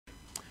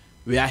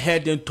we are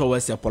heading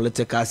towards a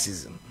political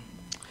season.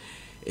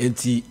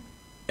 Enti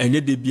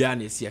enye de bia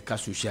na esi eka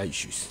social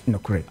issues. No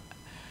correct.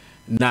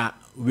 Na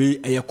we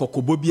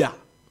kokobo bia.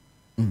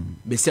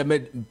 Me se me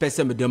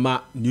pese me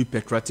dema New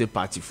Patriotic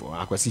Party for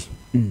Akwasi.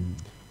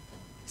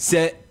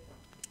 Say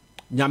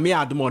nyame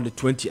adom on the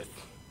 20th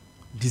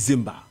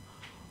December.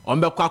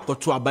 Ombekwa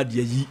akoto abade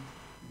yi.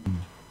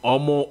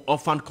 Omo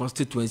orphan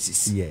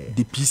constituencies.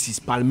 The PCs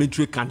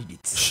parliamentary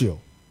candidates. Sure.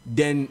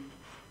 Then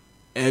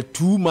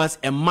 2 months,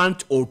 a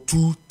month or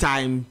 2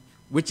 time,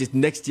 which is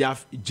next year,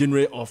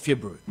 January or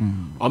February.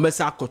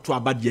 Omesa koto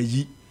abade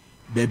yi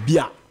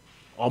bebia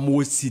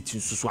omo sit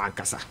in susu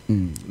ankasa.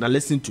 Now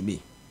listen to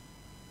me.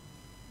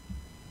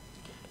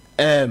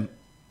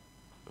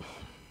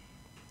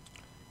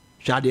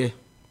 Shade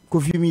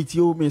Kofi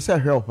Mitio me say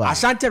help.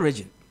 Ashanti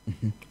region.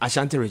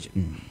 Ashanti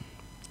region.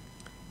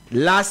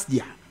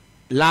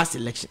 Last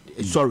election,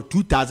 sorry,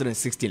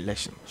 2016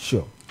 election.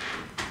 Sure.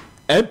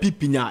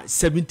 MPP nya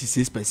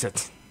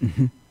 76%.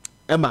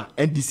 Emma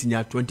NDC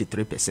nya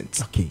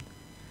 23%. Okay.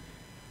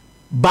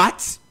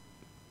 But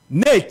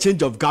no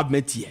change of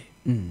government here.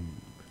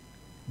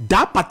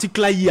 That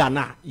particular year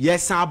now,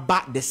 yes,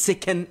 about the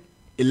second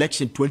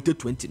election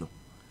 2020 no.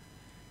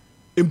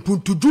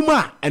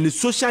 Impuntuduma and the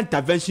social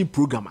intervention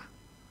program.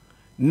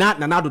 Na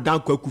do dan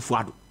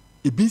Kwakufuado.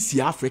 Ebisi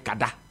Africa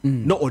da.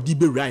 No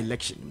odibe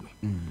re-election.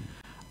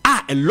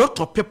 A lot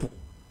of people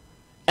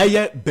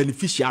are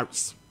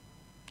beneficiaries.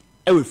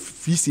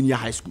 Free senior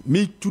high school.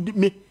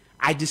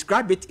 I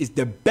describe it as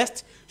the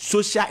best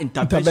social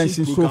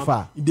intervention program so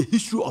far in the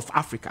history of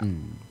Africa.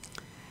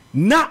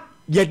 Now,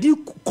 yadi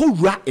ko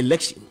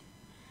election.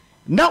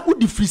 Now, with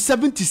the free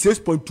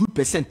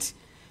 76.2%.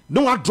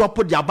 No, I drop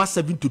the about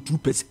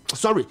 72%.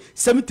 Sorry,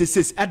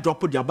 76. I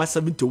drop the about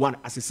 71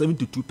 as a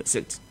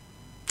 72%.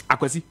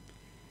 Akwasi.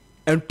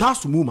 And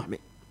task move, me.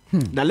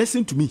 Now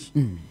listen to me.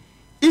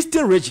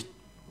 Eastern region.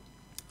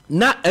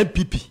 Now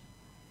MPP.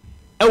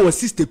 It was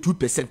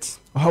 62%.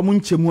 How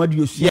much more do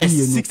you see? Yes,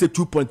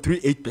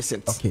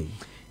 62.38%. Okay.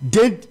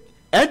 Then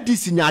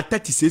NDC now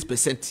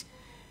 36%.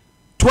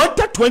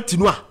 2020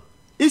 no.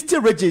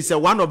 Eastern region is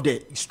one of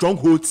the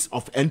strongholds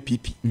of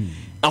NPP.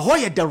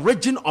 And the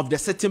region of the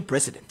certain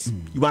president.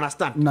 You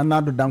understand?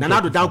 Nanado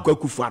down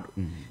Kwakufuado.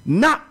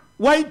 Now,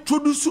 why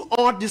introduce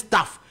all this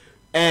stuff?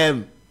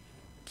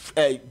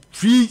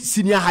 Free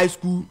senior high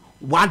school,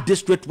 1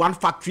 district, 1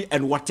 factory,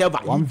 and whatever.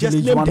 One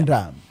village, 1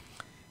 dam.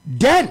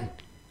 Then,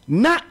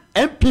 now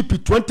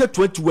MPP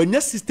 2020, when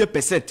you're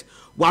 60%,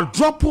 will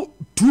drop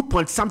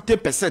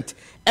 2.something%.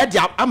 And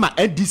the AMA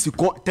NDC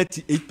go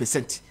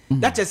 38%.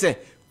 That is a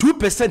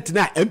 2%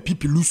 now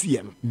MPP lose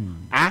him.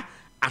 I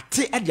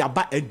take at the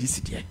about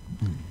NDC there.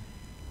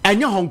 And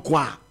your Hong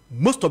Kong,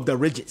 most of the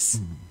regions,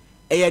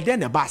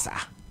 then a basa,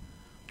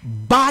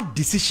 bad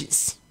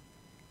decisions,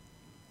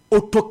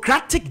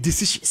 autocratic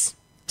decisions.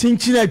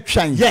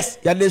 Yes,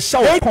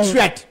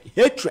 hatred,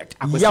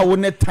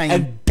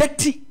 and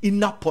dirty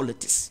inner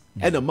politics.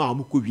 And the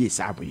man who be a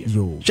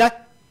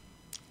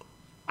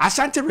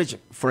Ashanti region,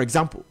 for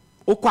example,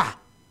 Okwa.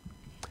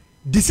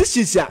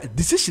 Decision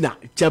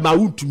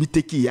Chama to me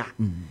take here.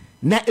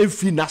 Na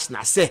every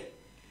national say,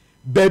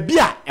 baby,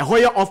 a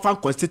hoya orphan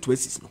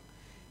constituencies no.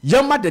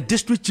 Yama the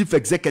district chief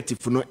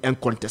executive no and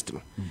contest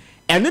no.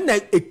 And then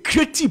a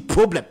creative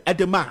problem at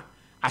the man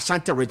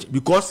Ashanti region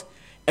because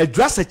a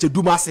dress such a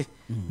dumase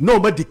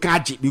nobody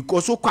kaji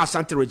because so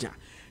Ashanti region.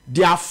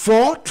 There are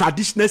 4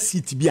 traditional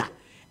seats bia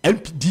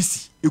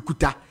MPDC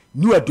Ekuta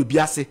New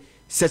Adobiase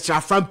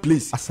Setra Farm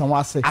Place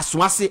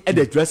Aswase and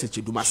the dress such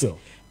a dumase.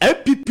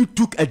 MPP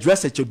took a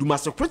dress at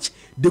Chedumasa, which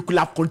they could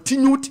have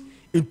continued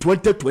in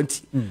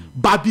 2020.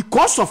 But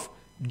because of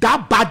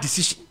that bad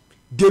decision,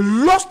 they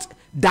lost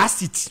that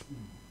seat.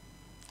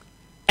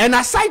 And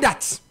aside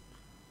that,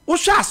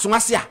 Osha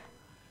Aswasia,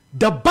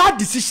 the bad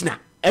decision,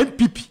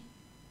 MPP,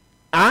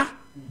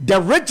 the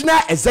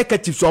regional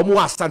executives of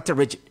Moa Santa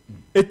region,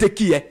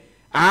 Etekie,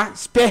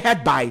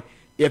 spearhead by,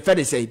 if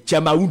I say,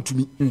 Chama to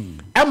me.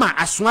 Emma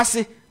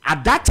Aswase,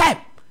 at that time,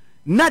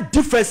 not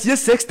difference year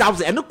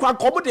 6,000 and no come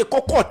they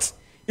court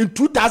in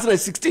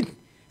 2016.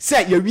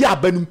 Say we are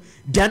benum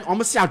then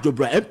almost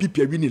Jobra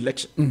MPP win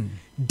election.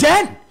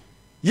 Then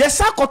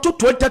yes, I got to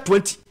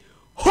 2020.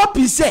 Hope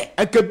he say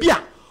a kabia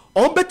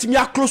on bet me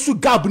a close to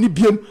Gabuni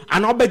BM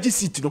and Obeji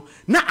City. No,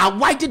 now I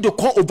why did the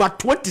call over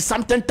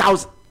 20-something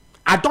thousand?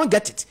 I don't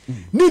get it.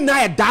 Ni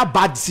na a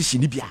bad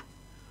decision Libya.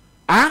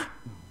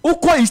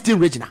 Oko Eastern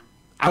regional.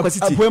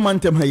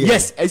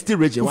 Yes, I still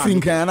region.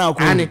 And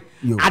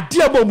I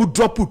dear mu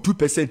drop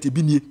 2%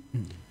 be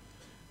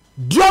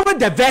during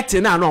the vet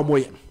na no more.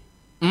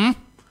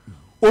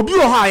 Obi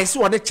o ha is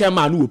what the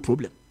chairman no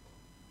problem.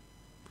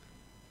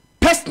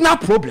 Personal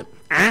problem.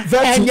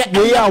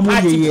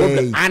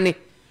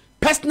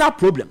 Personal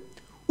problem.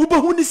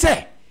 Ubo ni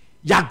say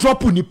ya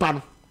drop nipa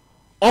no.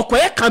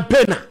 Okoye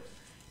campaigner.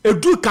 E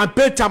do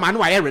campaign time and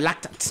why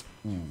reluctant.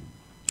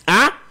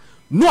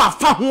 No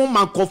afa ho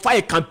man kofa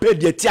a campaign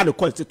de tia the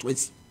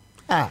constituency.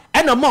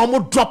 And a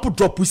man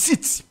drop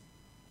seats.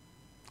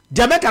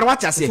 Jamaica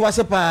what I say.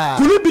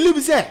 Could you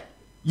believe say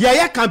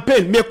yeah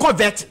campaign me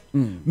covet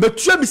me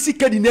tue me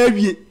sika di na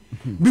awie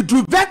me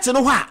do vet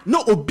no ha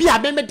no obi a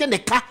me de ne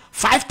ka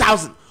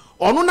 5,000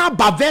 ono na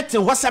ba vet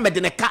ho se me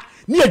de ne ka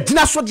ni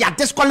agina so dia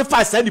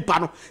disqualify sa nipa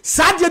no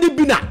sa de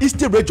bi na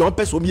Eastern region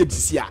person me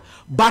edisi a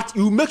but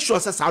you make sure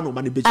say sa no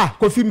man be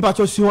Kofi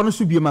mpacho si hono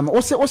so bi ma me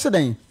wo se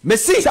den me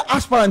see say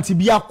aspirant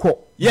bi akọ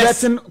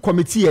vetting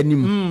committee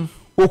anim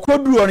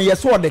okodu ono ye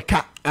so de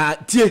ka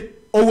tie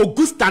owo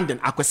good standing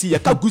akwasi ye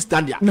ka good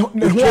standing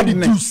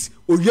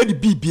oye di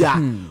bibia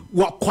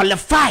wo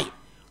qualify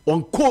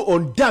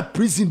on that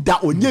prison da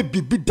onye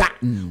bibi da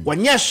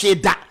wonye hwe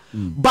da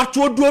but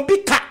odu obi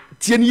ka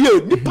tie ne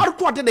ye ni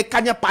parko de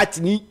kanya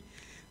party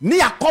ni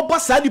yakobo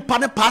sa di pa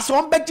ne pass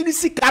on begini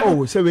sika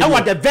e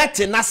wa the vet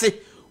na se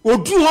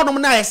odu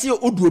honom na ye se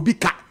odu obi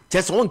ka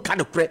chese won ka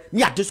ne kure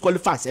ni a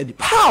disqualify sa di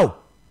how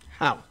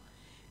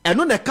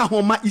eno na ka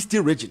homa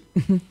Eastern region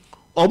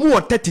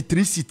omo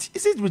 33 seats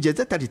is it region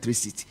 33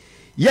 seats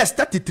yes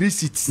 33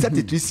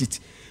 seats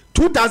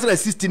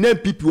 2016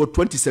 MPP was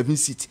 27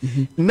 seats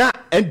now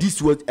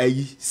NDC was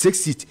 6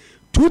 seats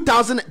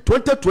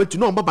 2020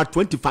 no about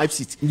 25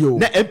 seats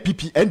now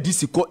MPP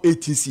NDC got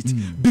 18 seats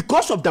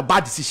because of the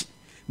bad decision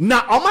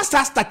now almost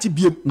start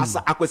be as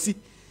akwasi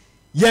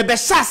ye be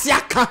shase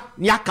aka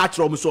ni aka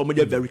tro mo so mo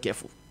dey very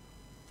careful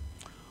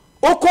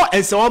oko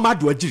ensewama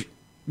do agiri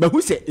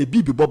mahu se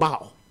ebi bi boba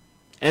ho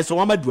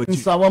ensewama do agiri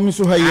ensewama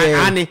so ha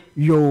ye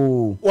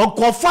yo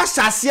okofa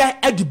shase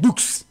e the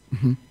books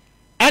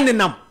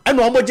enenam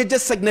eno omo jeje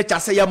signature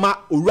say yama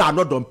oru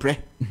anodompre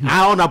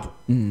honorable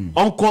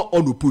onko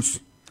onopos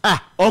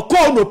onko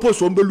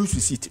onopos on be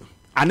lose seat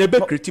and be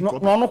creative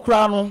problem no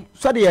kra no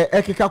so de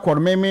ekeka kor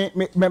me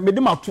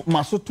de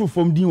maso to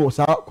from din wo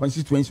sa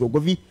constituency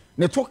ogovi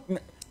ne to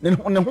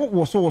ne ho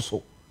wo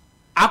so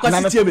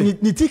akwasi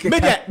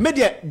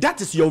media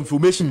that is your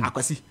information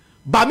akwasi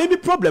but maybe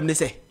problem ne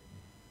say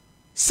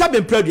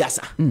seven previous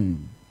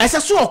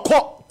ese so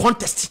okọ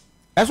contest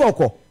ese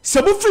okọ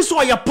sebu free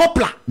so your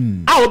popular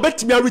a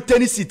obetimi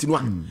return seat no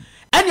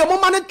and your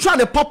mama ne try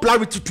the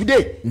popularity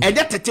today and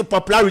that 30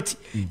 popularity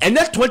and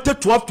that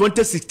 2012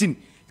 2016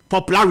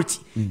 popularity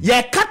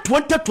ye ka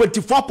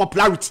 2024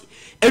 popularity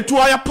and to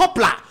your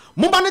popular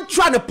mama ne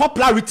try the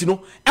popularity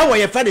no and what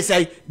you find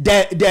say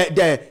the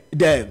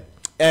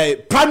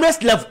primary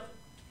level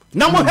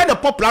now mo head the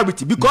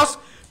popularity because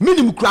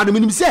minimum crowd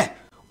minimum say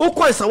o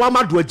ko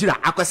Nsawama do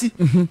agira akwasi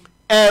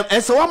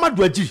Nsawama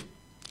do agiri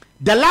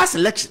the last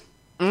election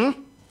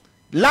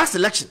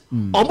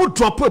almost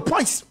drop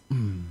points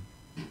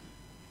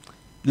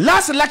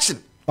last election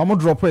almost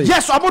drop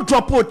yes almost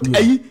drop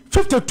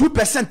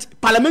 52%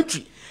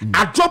 parliamentary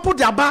I drop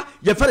the aba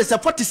you feel say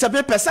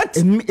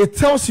 47%. It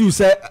tells you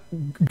say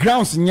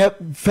grounds near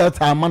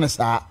fertile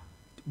manasa.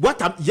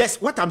 What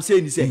I'm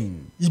saying is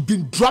he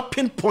been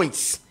dropping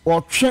points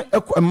or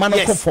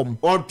manacofom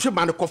or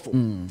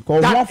manacofom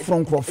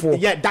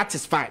yeah that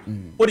is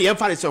fine or the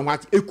emphasis on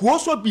what it could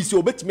also be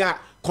so bet me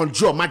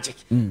conjure magic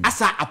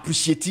as I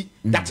appreciate it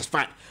that is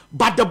fine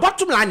but the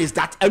bottom line is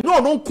that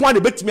no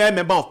quite bet me a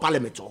member of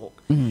parliament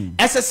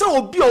as I say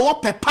obi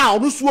or pepper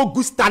or so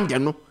good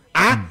standing no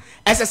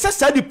as I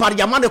say the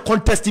parliament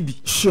contest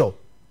be sure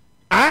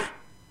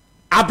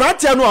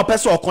Abrante no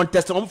person or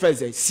contest on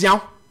friends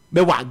sian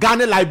me wa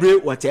Ghana library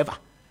whatever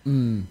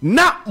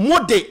na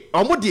mode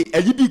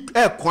elibi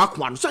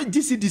kwa so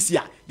this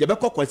year you be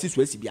call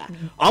constituency bia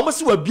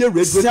almost we be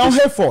radio station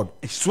Hayford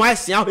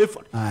Sian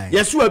Hayford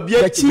yes we be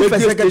the chief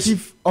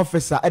executive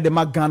officer at the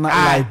Ghana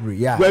library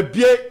yeah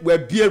we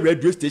be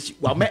radio station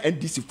we ma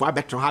NDC for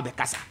better have a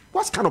kasa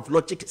what kind of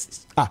logic is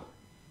this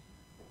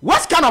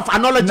what kind of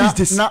analogy is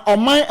this? Na on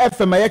my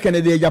FM I can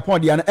the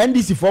Japan the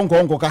NDC phone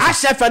call kasa. I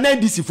chef an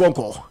NDC phone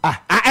call.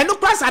 I no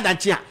pass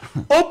adantia.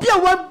 Obi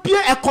a be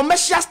a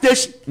commercial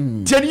station.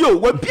 Tell you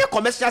we be a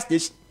commercial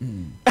station.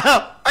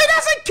 I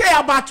doesn't care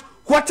about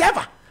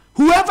whatever.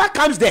 Whoever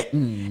comes there.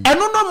 And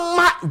no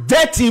ma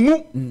dirty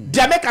mu.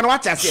 They make an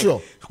what I say.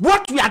 Sure.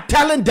 What we are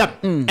telling them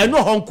and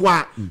no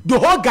honkwa the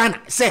whole Ghana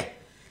say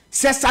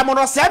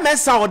Samono say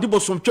mensa odibo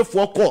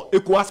somtwefo ko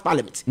ECOWAS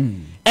parliament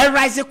and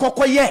rise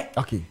kokoye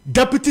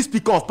deputy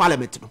speaker of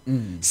parliament no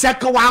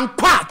seka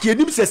wankwa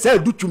kenim se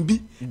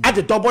dutumbi at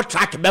the double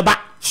track beba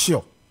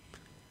sure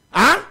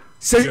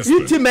say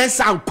iti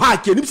mensa ankwa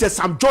kenim se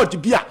Sam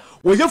George bia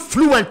we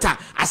fluent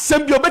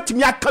assembly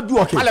obetimi aka bi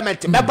of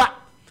parliament beba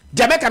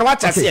Jamaica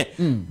what I say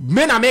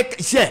men I make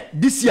share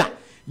this year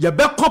ye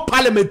be ko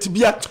parliament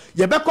bia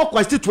ye be ko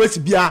constituency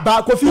bia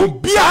ba Kofi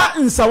bia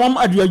Nsawam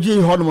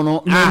aduaje hono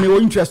no me o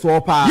interest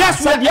wo pa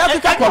yes we dey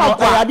Africa ko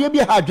ade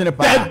bia ha adwene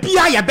pa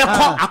bia ye be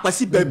ko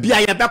akwasi bia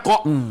ye be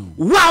ko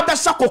wa be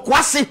sa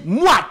kokoase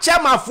mu a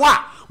chairman fo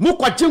a mu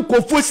kwaje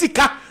nkofo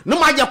sika no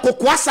ma ye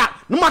kokoasa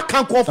no ma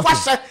kan kofo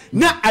ahye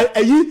na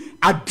ayi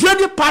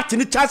adwene party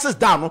ni chances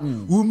down no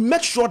we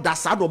make sure that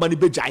sa no mani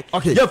bejai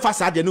ye fa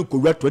sa de no ko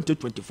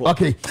 2024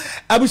 okay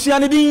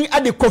abusiane din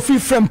ade Kofi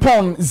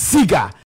Frimpong Ziega